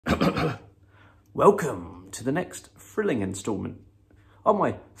Welcome to the next thrilling instalment on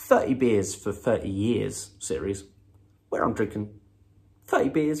my 30 beers for 30 years series, where I'm drinking 30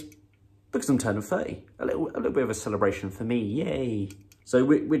 beers because I'm turning 30. A little bit of a celebration for me, yay. So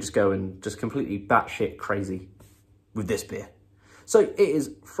we're just going just completely batshit crazy with this beer. So it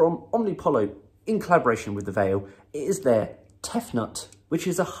is from Omnipollo in collaboration with the Veil. It is their Tefnut, which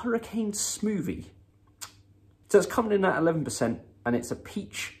is a hurricane smoothie. So it's coming in at 11% and it's a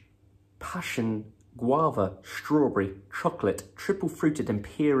peach, passion, guava, strawberry, chocolate, triple fruited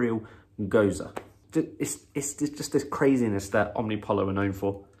imperial Gose. It's just this craziness that Omnipollo are known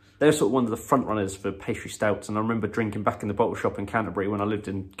for. They're sort of one of the front runners for pastry stouts, and I remember drinking back in the bottle shop in Canterbury when I lived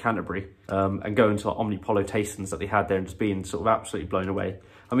in Canterbury, and going to Omnipollo tastings that they had there and just being sort of absolutely blown away.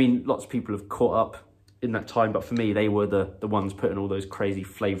 I mean, lots of people have caught up in that time, but for me, they were the ones putting all those crazy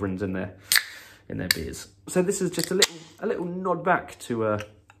flavourings in their beers. So this is just a little nod back to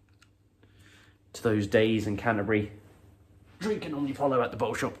those days in Canterbury, drinking Omnipollo at the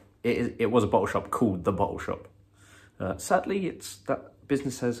bottle shop. It was a bottle shop called the Bottle Shop. Sadly, that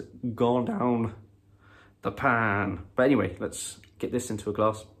business has gone down the pan. But anyway, let's get this into a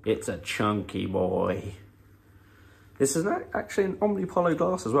glass. It's a chunky boy. This is actually an Omnipollo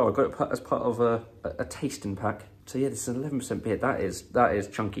glass as well. I got it as part of a tasting pack. So yeah, this is an 11% beer. That is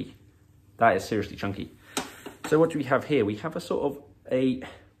chunky. That is seriously chunky. So what do we have here? We have a sort of a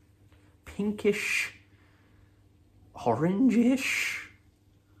pinkish, orangish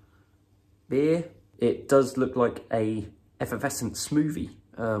beer. It does look like a effervescent smoothie.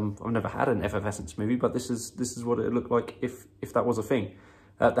 I've never had an effervescent smoothie, but this is what it looked like if that was a thing.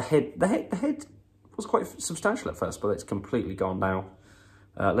 The head was quite substantial at first, but it's completely gone now.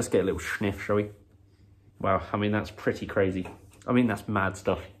 Let's get a little sniff, shall we? Wow, I mean, that's pretty crazy. I mean, that's mad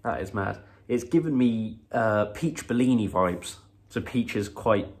stuff. That is mad. It's given me peach Bellini vibes. So peach is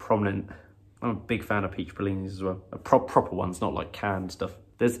quite prominent. I'm a big fan of peach Bellinis as well. Proper ones, not like canned stuff.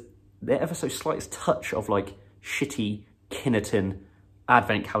 There's the ever so slightest touch of like shitty Kinnerton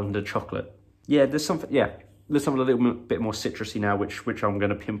advent calendar chocolate. Yeah, there's something a little bit more citrusy now, which I'm going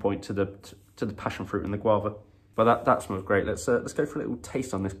to pinpoint to the passion fruit and the guava. But that smells great. Let's go for a little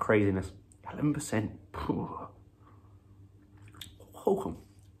taste on this craziness. 11%. Oh,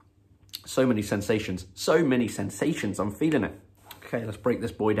 so many sensations. So many sensations. I'm feeling it. Okay, let's break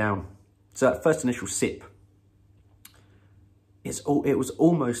this boy down. So that first initial sip, it was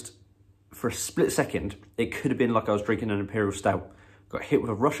almost, for a split second, it could have been like I was drinking an Imperial Stout. Got hit with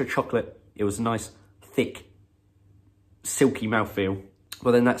a rush of chocolate. It was a nice, thick, silky mouthfeel.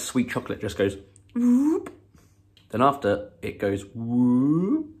 But then that sweet chocolate just goes whoop. Then after, it goes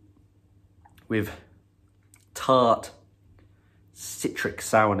whoop with tart, citric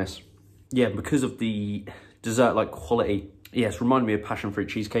sourness. Yeah, because of the dessert-like quality. Yeah, it's reminded me of passion fruit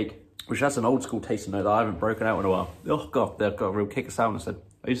cheesecake, which has an old school taste in there that I haven't broken out in a while. Oh God, they've got a real kick of sourness then.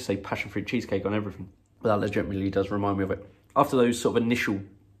 I used to say passion fruit cheesecake on everything, but that legitimately does remind me of it. After those sort of initial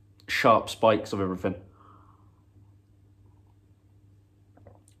sharp spikes of everything,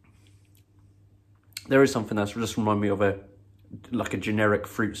 there is something that's just reminded me of like a generic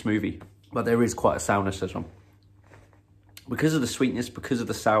fruit smoothie, but there is quite a sourness to this one. Because of the sweetness, because of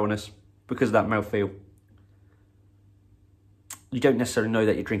the sourness, because of that mouthfeel, you don't necessarily know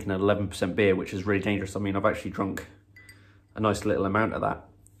that you're drinking an 11% beer, which is really dangerous. I mean, I've actually drunk a nice little amount of that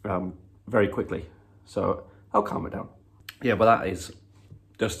very quickly. So I'll calm it down. Yeah, but that is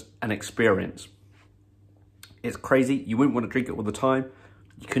just an experience. It's crazy. You wouldn't want to drink it all the time.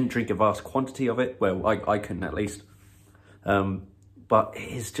 You couldn't drink a vast quantity of it. Well, I couldn't at least. But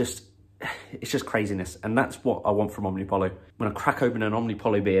it's just craziness. And that's what I want from Omnipollo. When I crack open an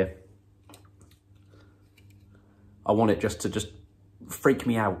Omnipollo beer, I want it just to freak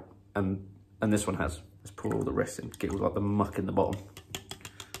me out, and this one has. Let's pour all the rest in, get all like the muck in the bottom.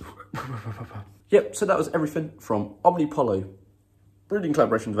 Yep, so that was everything from Omnipollo, brewed in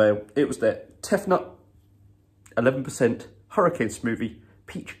collaboration with Veil. It was their Tefnut, 11% hurricane smoothie,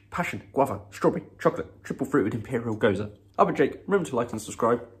 peach, passion, guava, strawberry, chocolate, triple fruited imperial Gose. I've been Jake. Remember to like and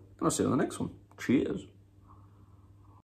subscribe, and I'll see you on the next one. Cheers.